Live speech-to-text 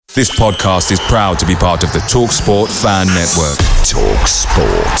This podcast is proud to be part of the TalkSport Fan Network.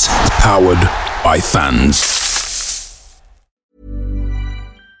 TalkSport. Powered by fans.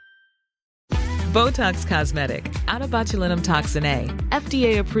 Botox Cosmetic, out of botulinum toxin A,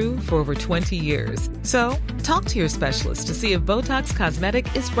 FDA approved for over 20 years. So, talk to your specialist to see if Botox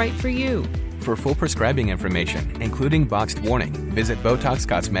Cosmetic is right for you. For full prescribing information, including boxed warning, visit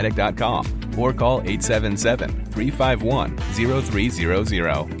BotoxCosmetic.com or call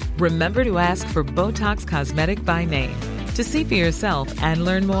 877-351-0300. Remember to ask for Botox Cosmetic by name. To see for yourself and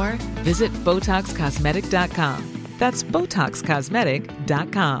learn more, visit BotoxCosmetic.com. That's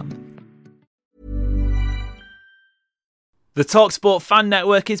BotoxCosmetic.com. The TalkSport Fan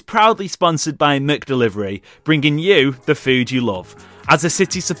Network is proudly sponsored by McDelivery, bringing you the food you love. As a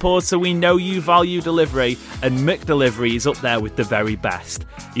City supporter, we know you value delivery, and McDelivery is up there with the very best.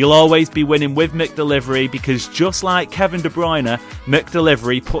 You'll always be winning with McDelivery because just like Kevin De Bruyne,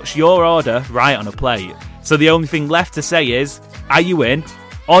 McDelivery puts your order right on a plate. So the only thing left to say is, are you in?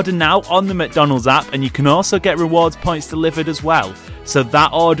 Order now on the McDonald's app, and you can also get rewards points delivered as well. So that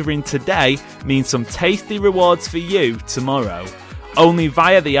ordering today means some tasty rewards for you tomorrow. Only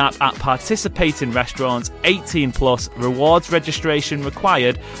via the app at participating restaurants. 18 plus, rewards registration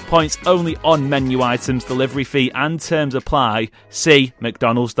required, points only on menu items, delivery fee and terms apply. See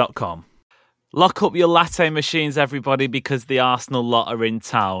mcdonalds.com. Lock up your latte machines, everybody, because the Arsenal lot are in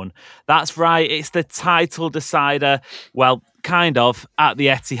town. That's right, it's the title decider, well, kind of, at the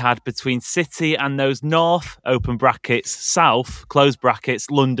Etihad between City and those North, open brackets, South, close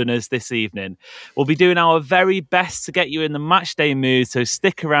brackets, Londoners this evening. We'll be doing our very best to get you in the matchday mood, so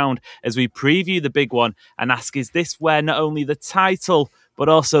stick around as we preview the big one and ask, is this where not only the title, but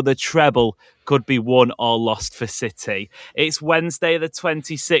also the treble could be won or lost for City? It's Wednesday, the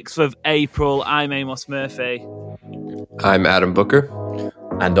 26th of April. I'm Amos Murphy. I'm Adam Booker.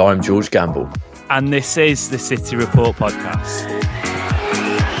 And I'm George Gamble. And this is the City Report podcast.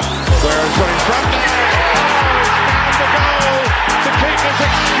 Guerrero's got in front there. Found the goal to keep this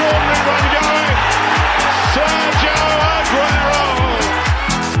extraordinary run going. Sergio Aguero.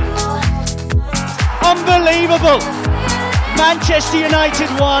 Unbelievable. Manchester United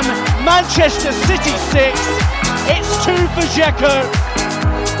 1, Manchester City 6. It's 2 for Dzeko.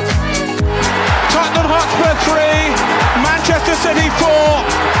 Tottenham Hotspur 3, Manchester City 4.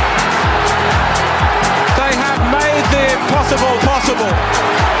 They have made the impossible possible.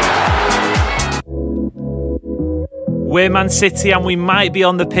 We're Man City and we might be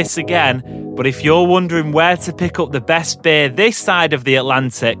on the piss again, but if you're wondering where to pick up the best beer this side of the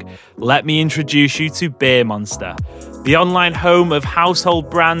Atlantic, let me introduce you to Beer Monster, the online home of household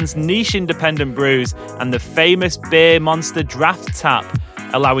brands, niche independent brews, and the famous Beer Monster draft tap,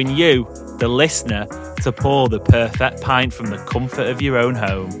 allowing you, the listener, to pour the perfect pint from the comfort of your own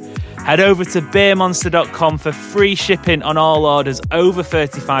home. Head over to beermonster.com for free shipping on all orders over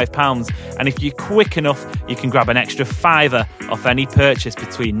 £35, and if you're quick enough, you can grab an extra £5 off any purchase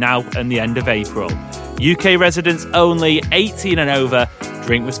between now and the end of April. UK residents only, 18 and over,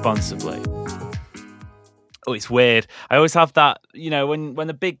 drink responsibly. Oh, it's weird. I always have that, you know, when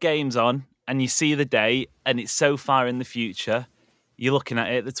the big game's on and you see the date and it's so far in the future, you're looking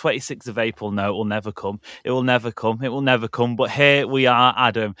at it, the 26th of April, no, it will never come. It will never come. It will never come. But here we are,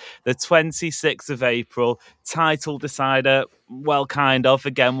 Adam, the 26th of April, title decider, well, kind of.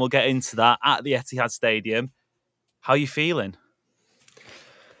 Again, we'll get into that at the Etihad Stadium. How are you feeling?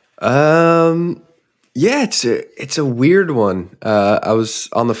 Yeah, it's a weird one. I was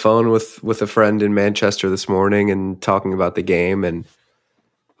on the phone with a friend in Manchester this morning and talking about the game, and I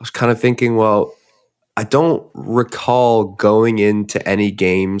was kind of thinking, well, I don't recall going into any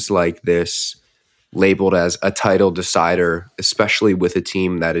games like this labeled as a title decider, especially with a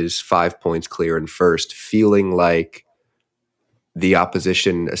team that is 5 points clear in first, feeling like the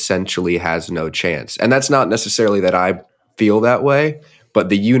opposition essentially has no chance. And that's not necessarily that I feel that way, but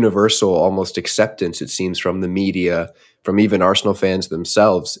the universal almost acceptance, it seems, from the media, from even Arsenal fans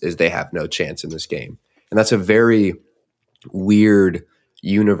themselves, is they have no chance in this game. And that's a very weird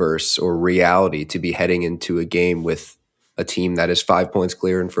universe or reality to be heading into a game with a team that is 5 points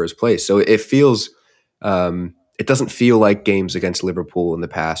clear in first place. So it feels, it doesn't feel like games against Liverpool in the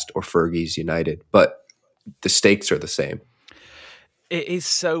past or Fergie's United, but the stakes are the same. It is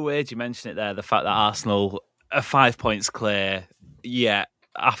so weird you mention it there, the fact that Arsenal are 5 points clear, yet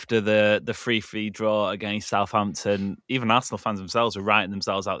after the 3-3 draw against Southampton, even Arsenal fans themselves were writing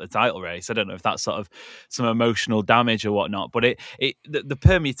themselves out the title race. I don't know if that's sort of some emotional damage or whatnot, but the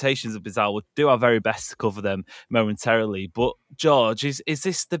permutations are bizarre. We'll do our very best to cover them momentarily. But George, is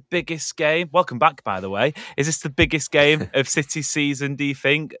this the biggest game? Welcome back, by the way. Is this the biggest game of City's season, do you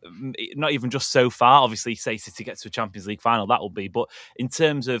think? Not even just so far. Obviously, say City gets to a Champions League final, that will be. But in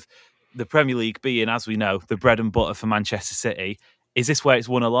terms of the Premier League being, as we know, the bread and butter for Manchester City, is this where it's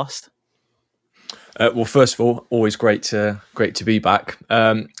won or lost? Well, first of all, always great to be back.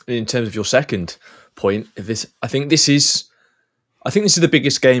 In terms of your second point, I think this is the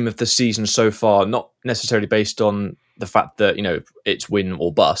biggest game of the season so far. Not necessarily based on the fact that it's win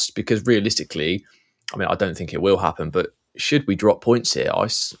or bust, because realistically, I mean, I don't think it will happen. But should we drop points here,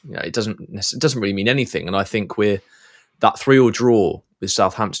 it doesn't really mean anything. And I think that 3-3 draw with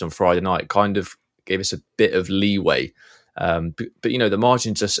Southampton on Friday night kind of gave us a bit of leeway. But the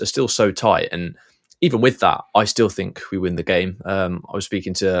margins are still so tight, and even with that, I still think we win the game. I was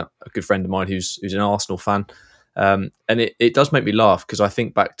speaking to a good friend of mine who's an Arsenal fan, and it does make me laugh, because I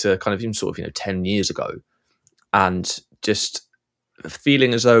think back to kind of even sort of 10 years ago, and just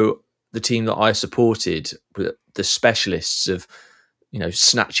feeling as though the team that I supported were the specialists of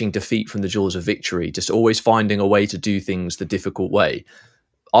snatching defeat from the jaws of victory, just always finding a way to do things the difficult way.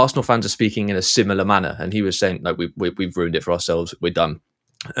 Arsenal fans are speaking in a similar manner, and he was saying, like, we've ruined it for ourselves, we're done.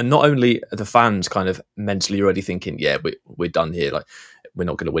 And not only are the fans kind of mentally already thinking, yeah, we're done here, like, we're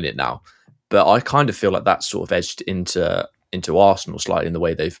not going to win it now, but I kind of feel like that's sort of edged into Arsenal slightly in the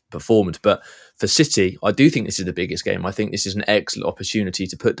way they've performed. But for City, I do think this is the biggest game. I think this is an excellent opportunity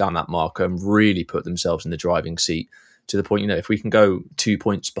to put down that marker and really put themselves in the driving seat, to the point, if we can go 2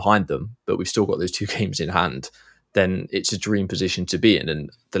 points behind them, but we've still got those 2 games in hand, then it's a dream position to be in. And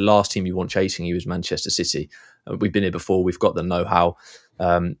the last team you want chasing you is Manchester City. We've been here before. We've got the know-how.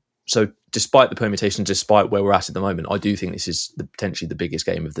 So despite the permutations, despite where we're at the moment, I do think this is potentially the biggest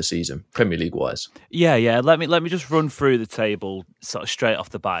game of the season, Premier League-wise. Yeah. Let me just run through the table sort of straight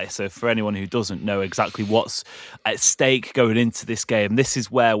off the bat. So for anyone who doesn't know exactly what's at stake going into this game, this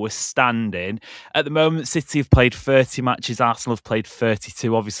is where we're standing. At the moment, City have played 30 matches. Arsenal have played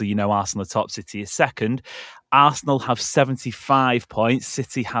 32. Obviously, Arsenal are top, City is second. Arsenal have 75 points,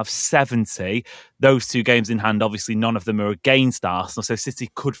 City have 70. Those 2 games in hand, obviously none of them are against Arsenal, so City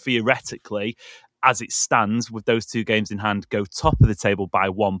could theoretically, as it stands with those 2 games in hand, go top of the table by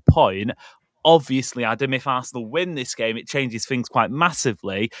 1 point. Obviously, Adam, if Arsenal win this game, it changes things quite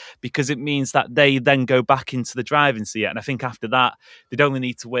massively, because it means that they then go back into the driving seat. And I think after that, they'd only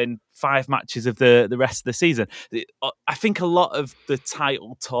need to win 5 matches of the rest of the season. I think a lot of the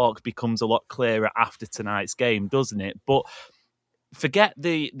title talk becomes a lot clearer after tonight's game, doesn't it? But forget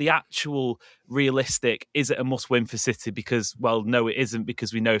the actual realistic, is it a must-win for City? Because, well, no, it isn't,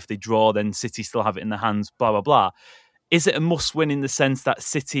 because we know if they draw, then City still have it in their hands, blah, blah, blah. Is it a must-win in the sense that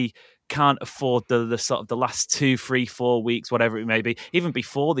City can't afford the sort of the last 2, 3, 4 weeks, whatever it may be, even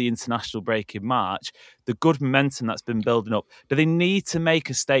before the international break in March, the good momentum that's been building up? Do they need to make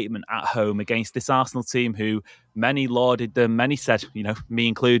a statement at home against this Arsenal team who many lauded them, many said, me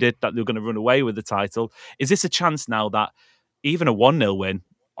included, that they're going to run away with the title? Is this a chance now that even a 1-0 win,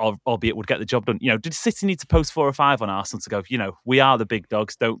 albeit would get the job done? Did City need to post 4 or 5 on Arsenal to go, we are the big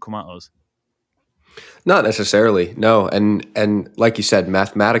dogs, don't come at us? Not necessarily, no. And like you said,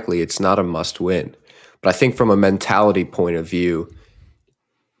 mathematically, it's not a must win. But I think from a mentality point of view,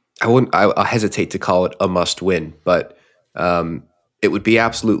 I hesitate to call it a must win, but it would be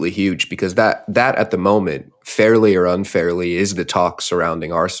absolutely huge, because that at the moment, fairly or unfairly, is the talk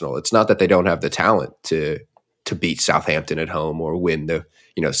surrounding Arsenal. It's not that they don't have the talent to beat Southampton at home or win the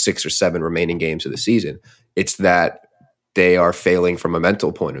 6 or 7 remaining games of the season. It's that they are failing from a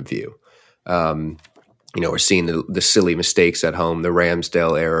mental point of view. We're seeing the silly mistakes at home, the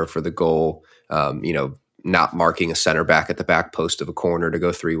Ramsdale error for the goal, not marking a center back at the back post of a corner to go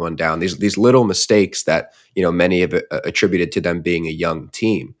 3-1 down. These little mistakes that, many have attributed to them being a young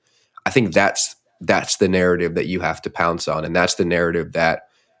team. I think that's the narrative that you have to pounce on. And that's the narrative that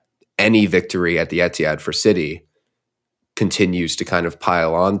any victory at the Etihad for City continues to kind of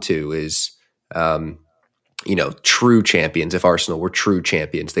pile onto, is, true champions. If Arsenal were true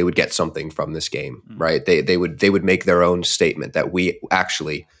champions, they would get something from this game, right? They would make their own statement that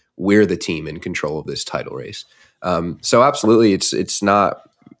we're the team in control of this title race. So absolutely, it's not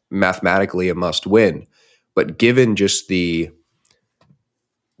mathematically a must win, but given just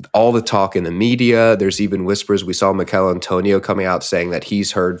all the talk in the media, there's even whispers. We saw Mikel Antonio coming out saying that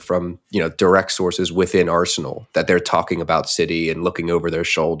he's heard from direct sources within Arsenal that they're talking about City and looking over their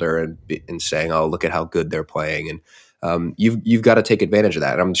shoulder and saying, "Oh, look at how good they're playing." You've got to take advantage of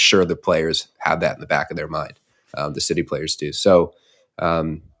that. And I'm sure the players have that in the back of their mind. The City players do. So,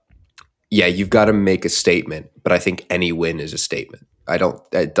 you've got to make a statement, but I think any win is a statement.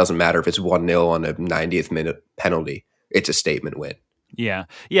 It doesn't matter if it's 1-0 on a 90th minute penalty. It's a statement win. Yeah.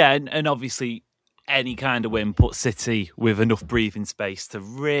 And obviously any kind of win puts City with enough breathing space to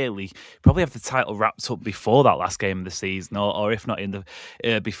really probably have the title wrapped up before that last game of the season, or if not in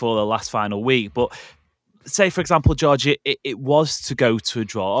the before the last final week. But say, for example, George, it was to go to a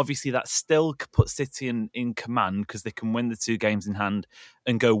draw. Obviously, that still puts City in command because they can win the 2 games in hand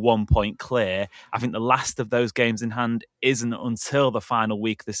and go 1 point clear. I think the last of those games in hand isn't until the final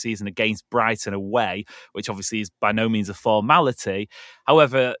week of the season against Brighton away, which obviously is by no means a formality.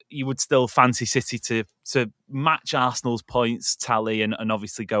 However, you would still fancy City to match Arsenal's points tally and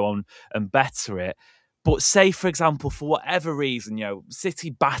obviously go on and better it. But say, for example, for whatever reason, City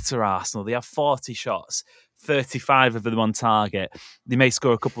batter Arsenal. They have 40 shots, 35 of them on target. They may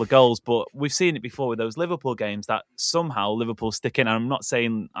score a couple of goals, but we've seen it before with those Liverpool games that somehow Liverpool stick in. And I'm not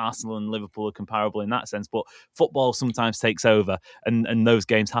saying Arsenal and Liverpool are comparable in that sense, but football sometimes takes over and those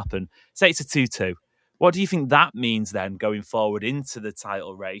games happen. Say it's a 2-2. What do you think that means then going forward into the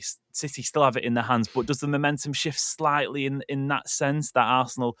title race? City still have it in their hands, but does the momentum shift slightly in that sense that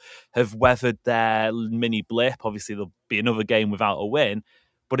Arsenal have weathered their mini blip? Obviously, there'll be another game without a win,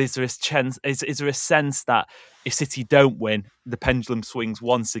 but is there a chance? Is there a sense that if City don't win, the pendulum swings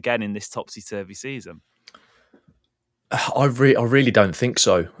once again in this topsy-turvy season? I really don't think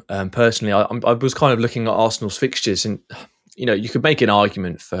so. Personally, I was kind of looking at Arsenal's fixtures and you could make an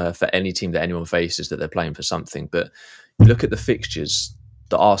argument for any team that anyone faces that they're playing for something, but you look at the fixtures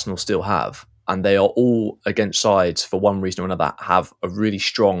that Arsenal still have, and they are all against sides for one reason or another have a really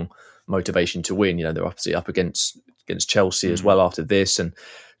strong motivation to win. They're obviously up against Chelsea as well after this, and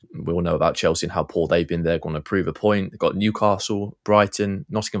we all know about Chelsea and how poor they've been. They're going to prove a point. They've got Newcastle, Brighton,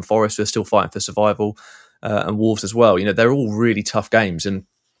 Nottingham Forest, who are still fighting for survival, and Wolves as well. they're all really tough games, and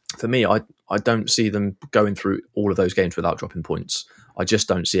for me, I don't see them going through all of those games without dropping points. I just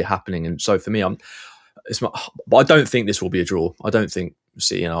don't see it happening. And so for me, but I don't think this will be a draw. I don't think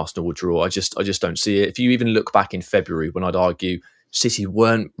City and Arsenal will draw. I just don't see it. If you even look back in February, when I'd argue City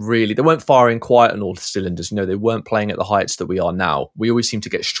weren't firing quite on all cylinders. They weren't playing at the heights that we are now. We always seem to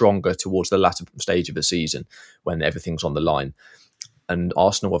get stronger towards the latter stage of the season when everything's on the line. And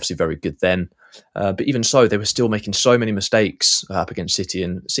Arsenal obviously very good then. But even so, they were still making so many mistakes up against City,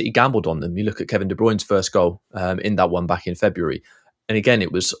 and City gambled on them. You look at Kevin De Bruyne's first goal in that one back in February. And again,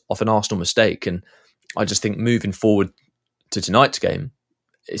 it was off an Arsenal mistake. And I just think moving forward to tonight's game,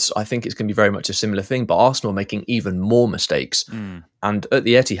 I think it's going to be very much a similar thing, but Arsenal making even more mistakes. And at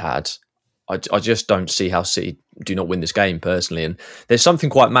the Etihad, I just don't see how City do not win this game personally. And there's something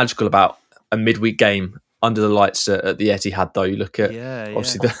quite magical about a midweek game under the lights at the Etihad, though. You look at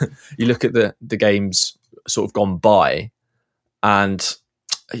obviously you look at the games sort of gone by, and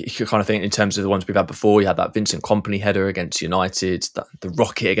you can kind of think in terms of the ones we've had before. You had that Vincent Kompany header against United, the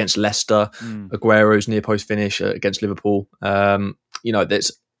rocket against Leicester, Aguero's near post finish against Liverpool.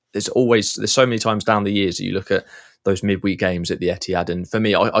 There's so many times down the years that you look at those midweek games at the Etihad, and for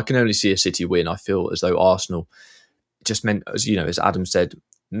me, I can only see a City win. I feel as though Arsenal just meant, as Adam said,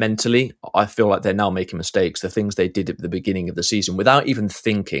 mentally, I feel like they're now making mistakes. The things they did at the beginning of the season without even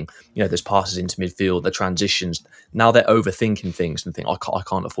thinking, there's passes into midfield, the transitions. Now they're overthinking things and think, I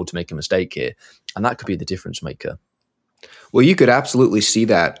can't afford to make a mistake here. And that could be the difference maker. Well, you could absolutely see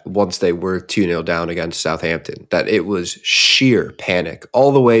that once they were 2-0 down against Southampton, that it was sheer panic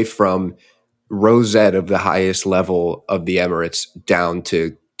all the way from Rosette of the highest level of the Emirates down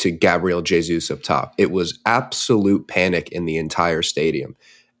to Gabriel Jesus up top. It was absolute panic in the entire stadium.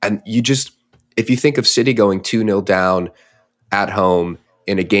 And if you think of City going 2-0 down at home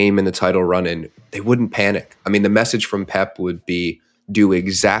in a game in the title run-in, they wouldn't panic. I mean, the message from Pep would be, do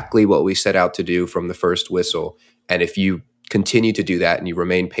exactly what we set out to do from the first whistle. And if you continue to do that and you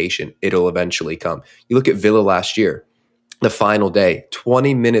remain patient, it'll eventually come. You look at Villa last year, the final day,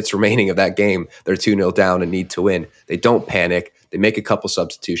 20 minutes remaining of that game, they're 2-0 down and need to win. They don't panic. They make a couple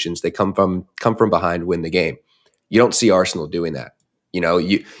substitutions. They come from behind, win the game. You don't see Arsenal doing that.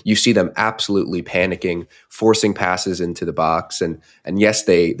 You see them absolutely panicking, forcing passes into the box. And yes,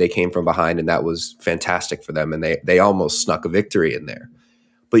 they came from behind, and that was fantastic for them. And they almost snuck a victory in there.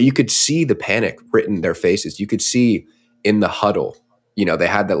 But you could see the panic written in their faces. You could see in the huddle, they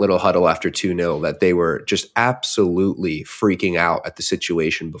had that little huddle after 2-0 that they were just absolutely freaking out at the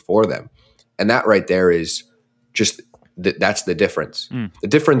situation before them. And that right there is just, that's the difference. The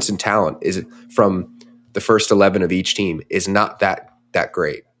difference in talent is from the first 11 of each team is not that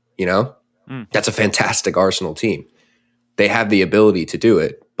great. That's a fantastic Arsenal team. they have the ability to do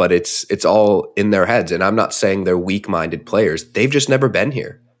it, but it's all in their heads. And I'm not saying they're weak-minded players. They've just never been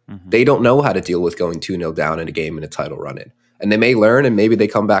here. They don't know how to deal with going 2-0 down in a game in a title run-in. And they may learn, and maybe they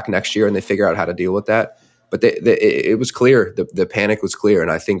come back next year and they figure out how to deal with that. But it was clear. The panic was clear, and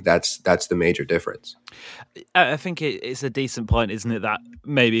I think that's the major difference. I think it's a decent point, isn't it, that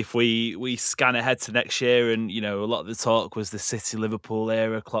maybe if we scan ahead to next year and, a lot of the talk was the City-Liverpool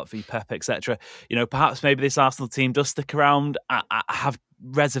era, Klopp v Pep, etc., perhaps maybe this Arsenal team does stick around. I have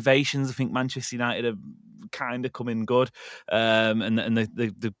reservations. I think Manchester United are kind of coming good, and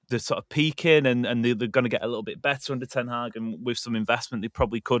they're sort of peaking, and they're going to get a little bit better under Ten Hag, and with some investment they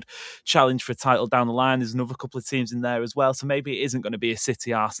probably could challenge for a title down the line. There's another couple of teams in there as well, so maybe it isn't going to be a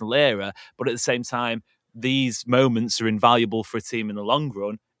City-Arsenal era, but at the same time these moments are invaluable for a team in the long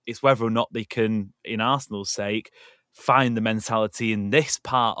run. It's whether or not they can, in Arsenal's sake, find the mentality in this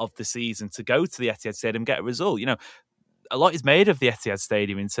part of the season to go to the Etihad Stadium and get a result. A lot is made of the Etihad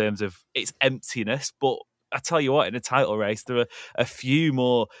Stadium in terms of its emptiness, but I tell you what, in a title race, there are a few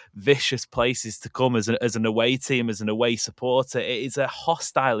more vicious places to come as an away team, as an away supporter. It is a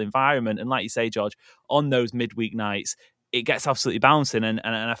hostile environment. And like you say, George, on those midweek nights, it gets absolutely bouncing. And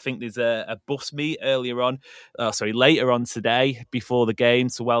I think there's a bus meet later on today before the game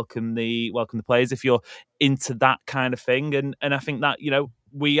to welcome the players if you're into that kind of thing. And I think that,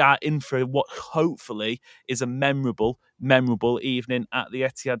 we are in for what hopefully is a memorable evening at the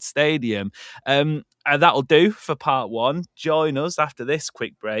Etihad Stadium. And that'll do for part one. Join us after this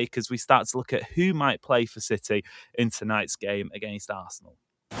quick break as we start to look at who might play for City in tonight's game against Arsenal.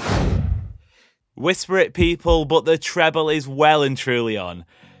 Whisper it, people, but the treble is well and truly on.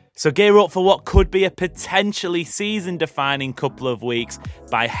 So gear up for what could be a potentially season-defining couple of weeks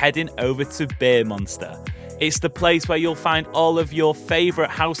by heading over to Beer Monster. It's the place where you'll find all of your favourite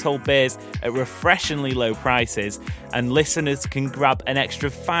household beers at refreshingly low prices, and listeners can grab an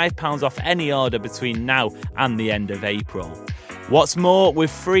extra £5 off any order between now and the end of April. What's more, with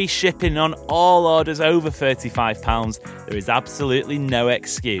free shipping on all orders over £35, there is absolutely no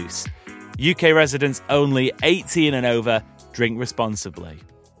excuse. UK residents only, 18 and over, drink responsibly.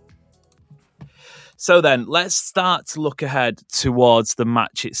 So then, let's start to look ahead towards the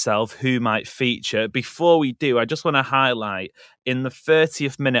match itself, who might feature. Before we do, I just want to highlight, in the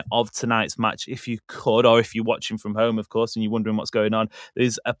 30th minute of tonight's match, if you could, or if you're watching from home, of course, and you're wondering what's going on,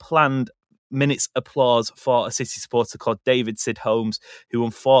 there's a planned minute's applause for a City supporter called David Sid Holmes, who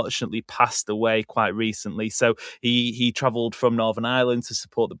unfortunately passed away quite recently. So he travelled from Northern Ireland to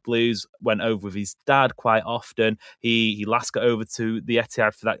support the Blues, went over with his dad quite often. He last got over to the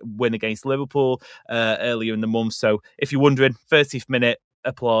Etihad for that win against Liverpool earlier in the month. So if you're wondering, 30th minute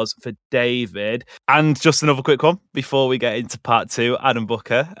applause for David. And just another quick one before we get into part two. Adam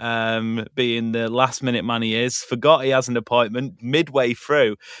Booker, being the last minute man he is, forgot he has an appointment midway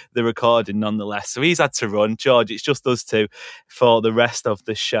through the recording nonetheless, so he's had to run. George, it's just us two for the rest of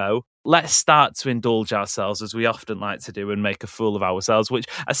the show. Let's start to indulge ourselves, as we often like to do, and make a fool of ourselves, which,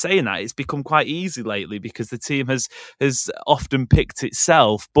 I saying that, it's become quite easy lately because the team has often picked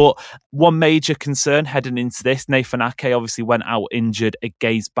itself. But one major concern heading into this, Nathan Ake obviously went out injured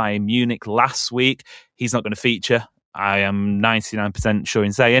against Bayern Munich last week. He's not going to feature, I am 99% sure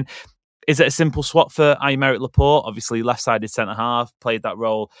in saying. Is it a simple swap for Aymeric Laporte? Obviously, left-sided centre-half, played that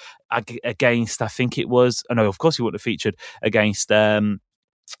role against, I think it was, oh no, of course he wouldn't have featured against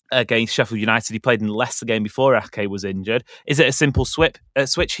Sheffield United. He played in the Leicester game before Ake was injured. Is it a simple switch?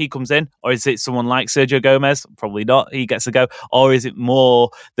 He comes in, or is it someone like Sergio Gomez? Probably not. He gets a go. Or is it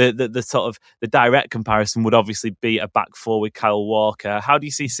more the sort of the direct comparison would obviously be a back four with Kyle Walker? How do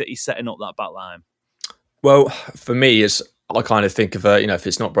you see City setting up that back line? Well, for me, I kind of think of if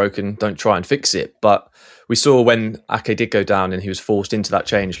it's not broken, don't try and fix it. But we saw when Ake did go down and he was forced into that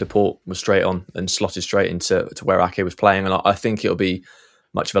change, Laporte was straight on and slotted straight into where Ake was playing, and I think it'll be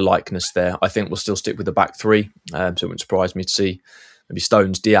much of a likeness there. I think we'll still stick with the back three, so it wouldn't surprise me to see maybe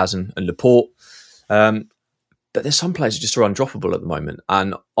Stones, Diaz and Laporte. But there's some players who just are undroppable at the moment,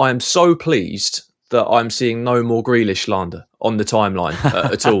 and I am so pleased that I'm seeing no more Grealish slander on the timeline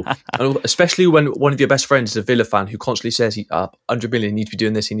at all. And especially when one of your best friends is a Villa fan who constantly says, 100 million, he needs to be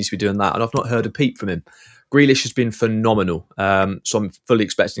doing this, he needs to be doing that, and I've not heard a peep from him. Grealish has been phenomenal, so I'm fully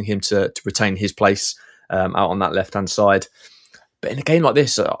expecting him to retain his place out on that left-hand side. But in a game like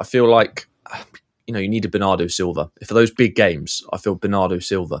this, I feel like, you need a Bernardo Silva. For those big games, I feel Bernardo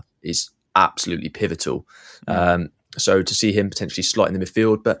Silva is absolutely pivotal. So to see him potentially slot in the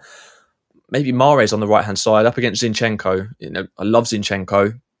midfield, but maybe Mahrez on the right-hand side up against Zinchenko. I love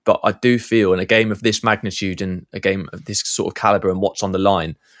Zinchenko, but I do feel in a game of this magnitude and a game of this sort of calibre and what's on the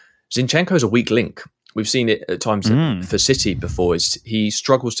line, Zinchenko is a weak link. we've seen it at times for City before. Is he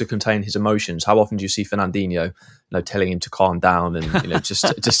struggles to contain his emotions. How often do you see Fernandinho, telling him to calm down and just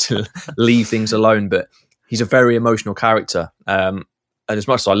to leave things alone? But he's a very emotional character, and as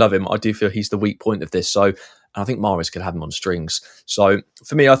much as I love him, I do feel he's the weak point of this. So I think Mahrez could have him on strings. So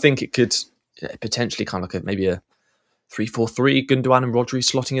for me, I think it could potentially kind of like maybe a 3-4-3, Gundogan and Rodri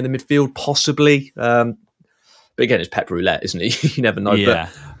slotting in the midfield, possibly. But again, it's Pep Roulette, isn't he? You never know. Yeah.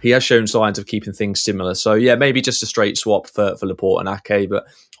 But he has shown signs of keeping things similar. So yeah, maybe just a straight swap for Laporte and Ake. But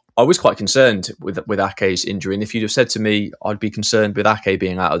I was quite concerned with Ake's injury. And if you'd have said to me, I'd be concerned with Ake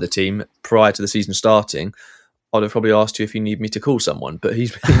being out of the team prior to the season starting, I'd have probably asked you if you need me to call someone. But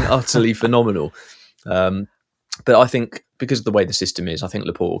he's been utterly phenomenal. But I think because of the way the system is, I think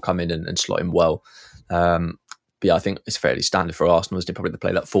Laporte will come in and slot him well. But yeah, I think it's fairly standard for Arsenal, isn't it? Probably to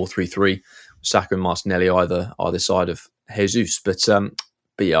play that 4-3-3, Saka and Martinelli either side of Jesus. But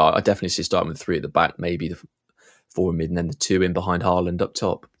yeah, I definitely see starting with 3 at the back, maybe the 4 in mid, and then the 2 in behind Haaland up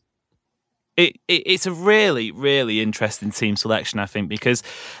top. It's a really, really interesting team selection, I think, because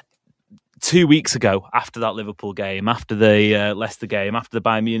 2 weeks ago, after that Liverpool game, after the Leicester game, after the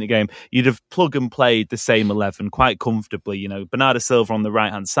Bayern Munich game, you'd have plug and played the same 11 quite comfortably. Bernardo Silva on the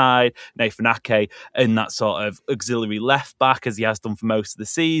right-hand side, Nathan Ake in that sort of auxiliary left-back, as he has done for most of the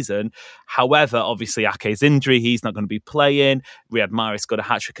season. However, obviously, Ake's injury, he's not going to be playing. Riyad Mahrez got a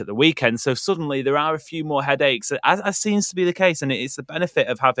hat-trick at the weekend. So suddenly there are a few more headaches, as seems to be the case. And it's the benefit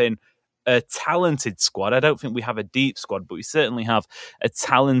of having a talented squad. I don't think we have a deep squad, but we certainly have a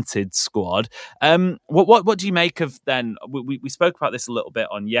talented squad. What do you make of then? We spoke about this a little bit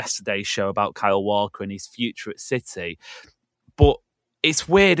on yesterday's show about Kyle Walker and his future at City, but it's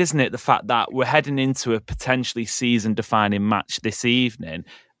weird, isn't it? The fact that we're heading into a potentially season-defining match this evening,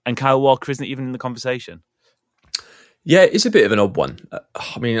 and Kyle Walker isn't even in the conversation. Yeah, it's a bit of an odd one.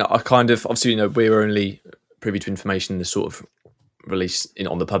 I mean, I kind of obviously we're only privy to information this sort of release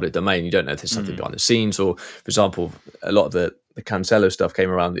on the public domain. You don't know if there's something behind the scenes, or for example, a lot of the Cancelo stuff came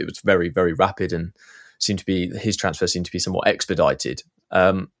around. It was very, very rapid and his transfer seemed to be somewhat expedited.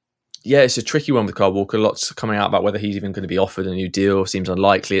 Yeah, it's a tricky one with Kyle Walker. Lots coming out about whether he's even going to be offered a new deal. Seems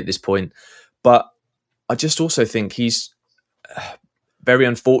unlikely at this point. But I just also think he's very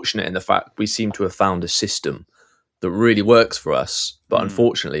unfortunate in the fact we seem to have found a system that really works for us. But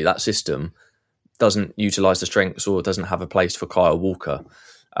unfortunately, that system doesn't utilise the strengths or doesn't have a place for Kyle Walker.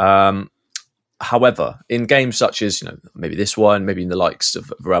 However, in games such as maybe this one, maybe in the likes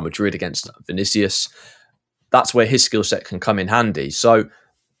of Real Madrid against Vinicius, that's where his skill set can come in handy. So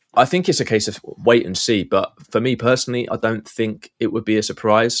I think it's a case of wait and see. But for me personally, I don't think it would be a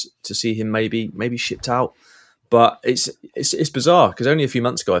surprise to see him maybe shipped out. But it's bizarre because only a few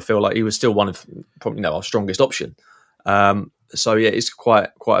months ago I feel like he was still one of probably our strongest option. So yeah, it's quite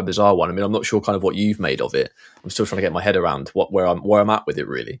a bizarre one. I mean, I'm not sure kind of what you've made of it. I'm still trying to get my head around where I'm at with it,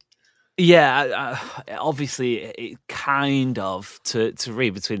 really. Yeah, obviously, it kind of to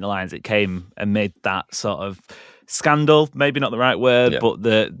read between the lines, it came amid that sort of scandal. Maybe not the right word, but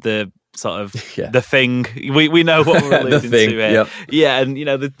the sort of the thing. We know what we're alluding to here. Yep. Yeah, and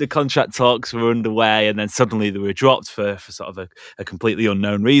the contract talks were underway, and then suddenly they were dropped for sort of a completely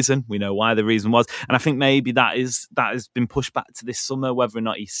unknown reason. We know why the reason was, and I think maybe that has been pushed back to this summer, whether or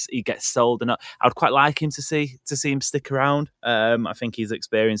not he gets sold or not. I'd quite like him to see him stick around. I think his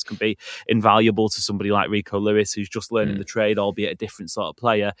experience can be invaluable to somebody like Rico Lewis, who's just learning the trade, albeit a different sort of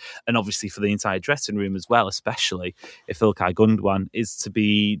player, and obviously for the entire dressing room as well, especially if Ilkay Gundogan is to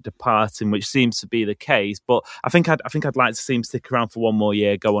be departing, which seems to be the case. But I think I'd like to see him stick around for one more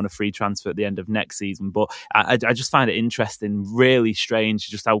year, go on a free transfer at the end of next season. But I just find it interesting, really strange,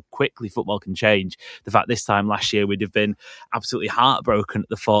 just how quickly football can change. The fact this time last year we'd have been absolutely heartbroken at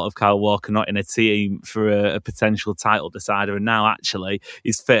the thought of Kyle Walker not in a team for a potential title decider, and now actually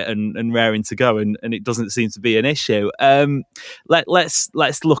he's fit and raring to go, and it doesn't seem to be an issue. Let's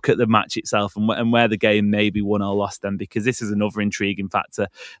look at the match itself and where the game may be won or lost then, because this is another intriguing factor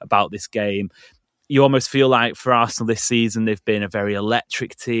about this game. You almost feel like for Arsenal this season, they've been a very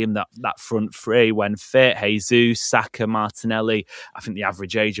electric team. That front three, when fit, Jesus, Saka, Martinelli, I think the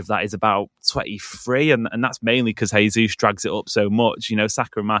average age of that is about 23, and that's mainly because Jesus drags it up so much.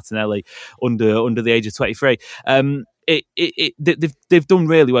 Saka and Martinelli under the age of 23. They've done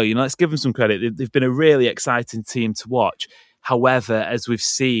really well. Let's give them some credit. They've been a really exciting team to watch. However, as we've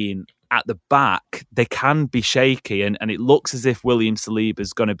seen, at the back, they can be shaky, and it looks as if William Saliba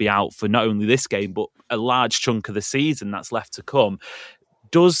is going to be out for not only this game, but a large chunk of the season that's left to come.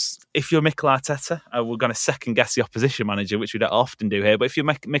 If you're Mikel Arteta, we're going to second guess the opposition manager, which we don't often do here, but if you're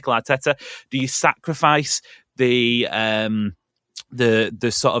Mikel Arteta, do you sacrifice the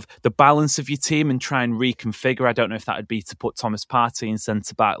the sort of the balance of your team and try and reconfigure. I don't know if that would be to put Thomas Partey in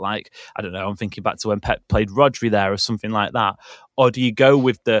centre back, like, I don't know, I'm thinking back to when Pep played Rodri there or something like that, or do you go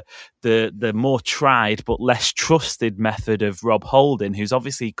with the more tried but less trusted method of Rob Holding, who's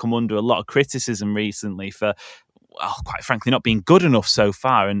obviously come under a lot of criticism recently for, well, quite frankly, not being good enough so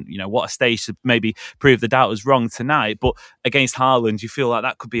far, and what a stage to maybe prove the doubters wrong tonight, but against Haaland you feel like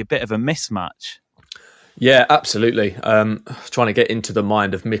that could be a bit of a mismatch? Yeah, absolutely. Trying to get into the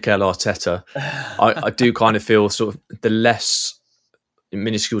mind of Mikel Arteta, I do kind of feel sort of the less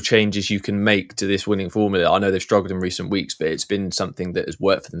minuscule changes you can make to this winning formula. I know they've struggled in recent weeks, but it's been something that has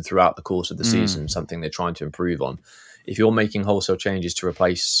worked for them throughout the course of the season, something they're trying to improve on. If you're making wholesale changes to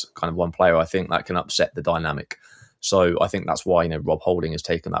replace kind of one player, I think that can upset the dynamic. So I think that's why Rob Holding has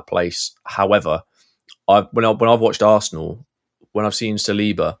taken that place. However, when I've watched Arsenal, when I've seen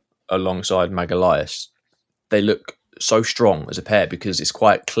Saliba alongside Magalhaes, they look so strong as a pair because it's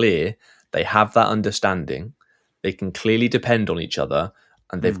quite clear they have that understanding. They can clearly depend on each other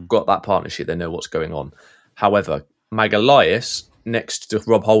and they've got that partnership. They know what's going on. However, Magalhaes next to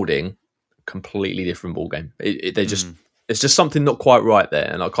Rob Holding, completely different ballgame. It's just something not quite right there.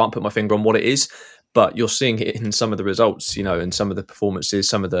 And I can't put my finger on what it is, but you're seeing it in some of the results, in some of the performances,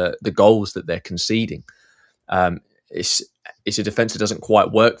 some of the goals that they're conceding. It's a defence that doesn't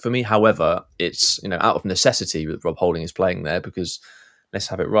quite work for me. However, it's out of necessity that Rob Holding is playing there because let's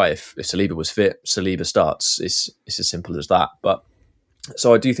have it right. If Saliba was fit, Saliba starts. It's as simple as that. But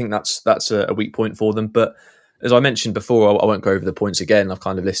so I do think that's a weak point for them. But as I mentioned before, I won't go over the points again. I've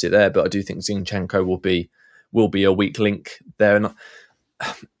kind of listed it there, but I do think Zinchenko will be a weak link there. And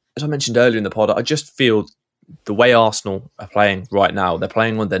as I mentioned earlier in the pod, I just feel the way Arsenal are playing right now, they're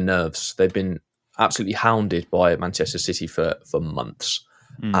playing on their nerves. They've been absolutely hounded by Manchester City for months.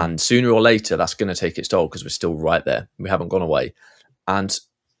 And sooner or later, that's going to take its toll because we're still right there. We haven't gone away. And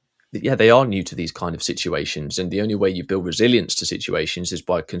yeah, they are new to these kind of situations. And the only way you build resilience to situations is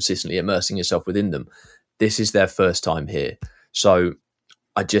by consistently immersing yourself within them. This is their first time here. So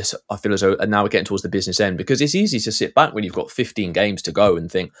I feel as though now we're getting towards the business end because it's easy to sit back when you've got 15 games to go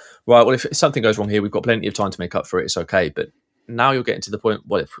and think, right, well, if something goes wrong here, we've got plenty of time to make up for it. It's okay. But now you're getting to the point,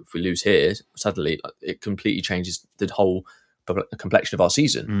 well, if we lose here, suddenly it completely changes the whole complexion of our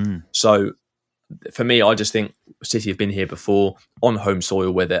season. So for me, I just think City have been here before on home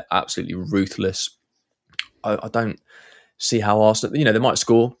soil where they're absolutely ruthless. I don't see how Arsenal, they might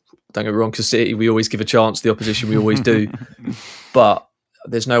score. Don't get me wrong, because City, we always give a chance to the opposition. We always do. But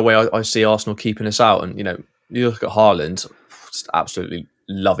there's no way I see Arsenal keeping us out. And, you look at Haaland, just absolutely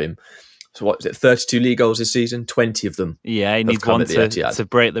love him. So what is it, 32 league goals this season? 20 of them. Yeah, he needs one to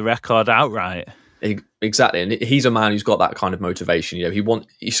break the record outright. Exactly, and he's a man who's got that kind of motivation.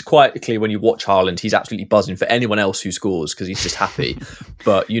 He's quite clear when you watch Haaland, he's absolutely buzzing for anyone else who scores because he's just happy.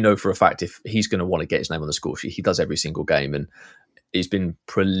 But for a fact if he's going to want to get his name on the score sheet, he does every single game, and he's been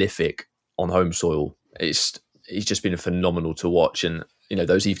prolific on home soil. He's just been phenomenal to watch, and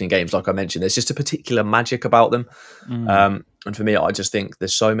those evening games, like I mentioned, there's just a particular magic about them. And for me, I just think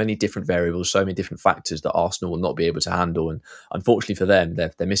there's so many different variables, so many different factors that Arsenal will not be able to handle. And unfortunately for them,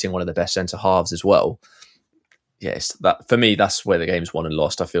 they're missing one of the best centre halves as well. Yes, that for me, that's where the game's won and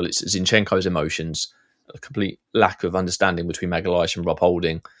lost. I feel it's Zinchenko's emotions, a complete lack of understanding between Magalhaes and Rob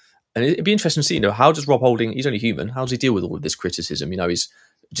Holding. And it'd be interesting to see, how does Rob Holding, he's only human, how does he deal with all of this criticism?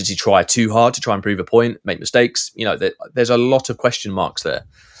 Does he try too hard to try and prove a point, make mistakes? There's a lot of question marks there.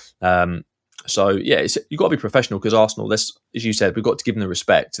 So yeah, you've got to be professional because Arsenal, as you said, we've got to give them the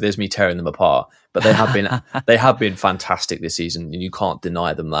respect. There's me tearing them apart, but they have been fantastic this season, and you can't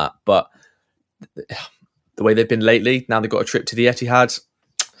deny them that. But the way they've been lately, now they've got a trip to the Etihad.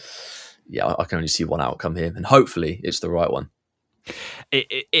 Yeah, I can only see one outcome here, and hopefully it's the right one.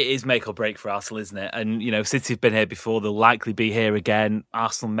 It is make or break for Arsenal, isn't it? And City have been here before; they'll likely be here again.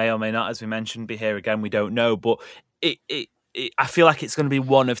 Arsenal may or may not, as we mentioned, be here again. We don't know, but I feel like it's going to be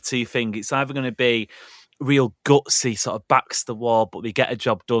one of two things. It's either going to be real gutsy, sort of backs the wall, but they get a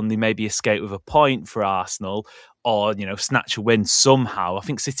job done. They maybe escape with a point for Arsenal, or snatch a win somehow. I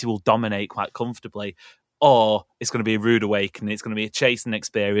think City will dominate quite comfortably. Or it's going to be a rude awakening. It's going to be a chasing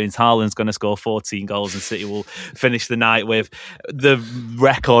experience. Haaland's going to score 14 goals and City will finish the night with the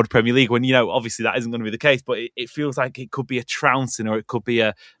record Premier League. When, obviously that isn't going to be the case, but it feels like it could be a trouncing or it could be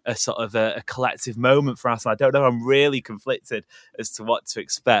a sort of a collective moment for us. I don't know. I'm really conflicted as to what to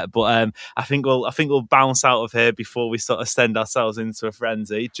expect, but I think we'll bounce out of here before we sort of send ourselves into a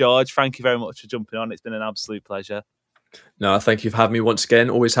frenzy. George, thank you very much for jumping on. It's been an absolute pleasure. No, thank you for having me once again.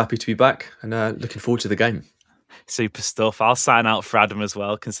 Always happy to be back and looking forward to the game. Super stuff. I'll sign out for Adam as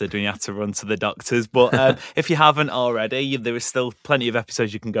well, considering he had to run to the doctors. But if you haven't already, there is still plenty of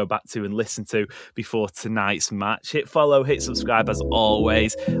episodes you can go back to and listen to before tonight's match. Hit follow, hit subscribe as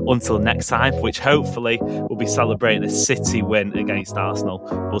always. Until next time, which hopefully we'll be celebrating a City win against Arsenal.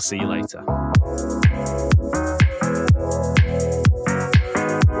 We'll see you later.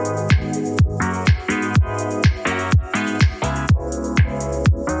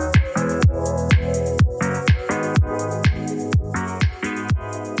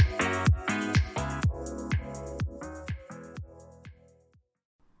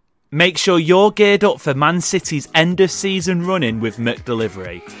 Make sure you're geared up for Man City's end-of-season run-in with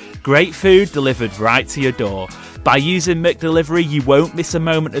McDelivery. Great food delivered right to your door. By using McDelivery, you won't miss a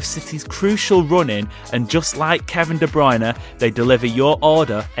moment of City's crucial run-in, and just like Kevin De Bruyne, they deliver your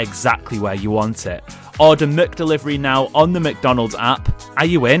order exactly where you want it. Order McDelivery now on the McDonald's app. Are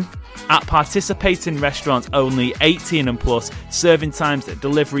you in? At participating restaurants only, 18 and plus, serving times,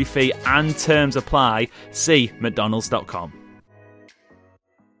 delivery fee and terms apply. See mcdonalds.com.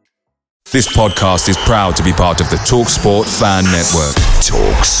 This podcast is proud to be part of the TalkSport Fan Network.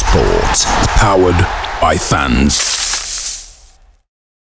 TalkSport. Powered by fans.